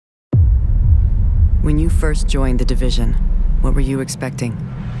When you first joined the division, what were you expecting?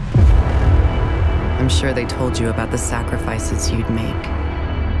 I'm sure they told you about the sacrifices you'd make.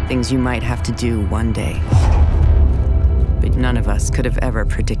 Things you might have to do one day. But none of us could have ever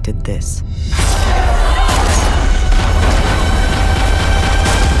predicted this.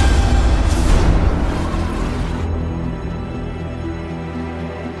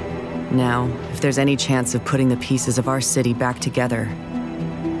 Now, if there's any chance of putting the pieces of our city back together,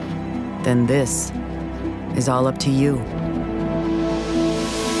 then this is all up to you.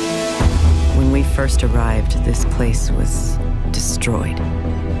 When we first arrived, this place was destroyed.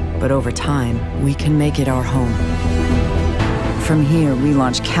 But over time, we can make it our home. From here, we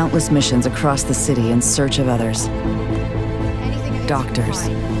launch countless missions across the city in search of others. Doctors,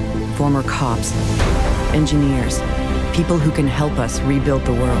 former cops, engineers, people who can help us rebuild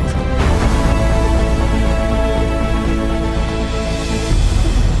the world.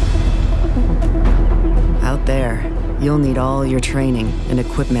 Out there, you'll need all your training and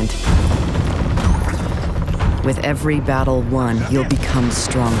equipment. With every battle won, you'll become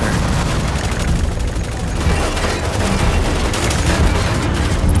stronger.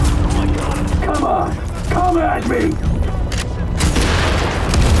 Come on! Come at me!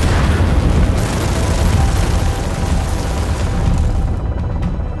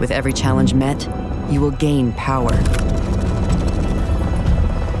 With every challenge met, you will gain power.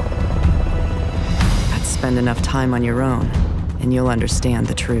 But spend enough time on your own, and you'll understand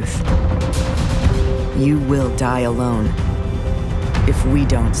the truth. You will die alone if we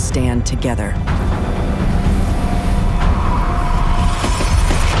don't stand together.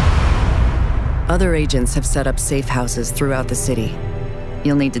 Other agents have set up safe houses throughout the city.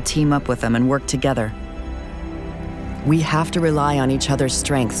 You'll need to team up with them and work together. We have to rely on each other's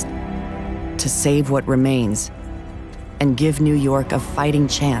strengths to save what remains and give New York a fighting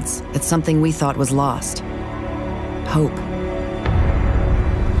chance at something we thought was lost: hope.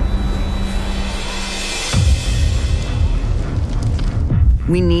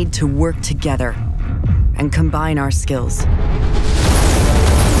 We need to work together and combine our skills.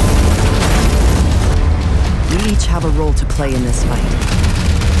 We each have a role to play in this fight.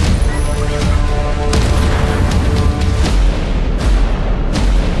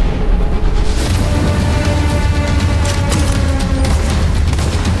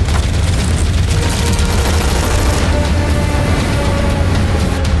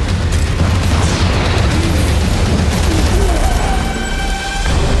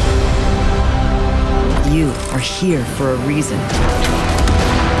 You are here for a reason.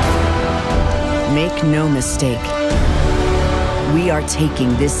 Make no mistake, we are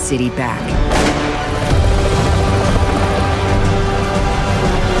taking this city back.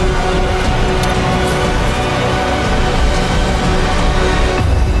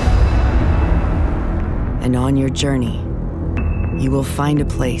 And on your journey, you will find a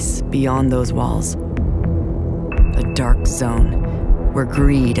place beyond those walls. A dark zone where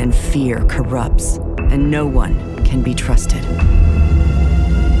greed and fear corrupts, and no one can be trusted.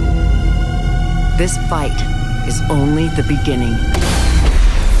 This fight is only the beginning.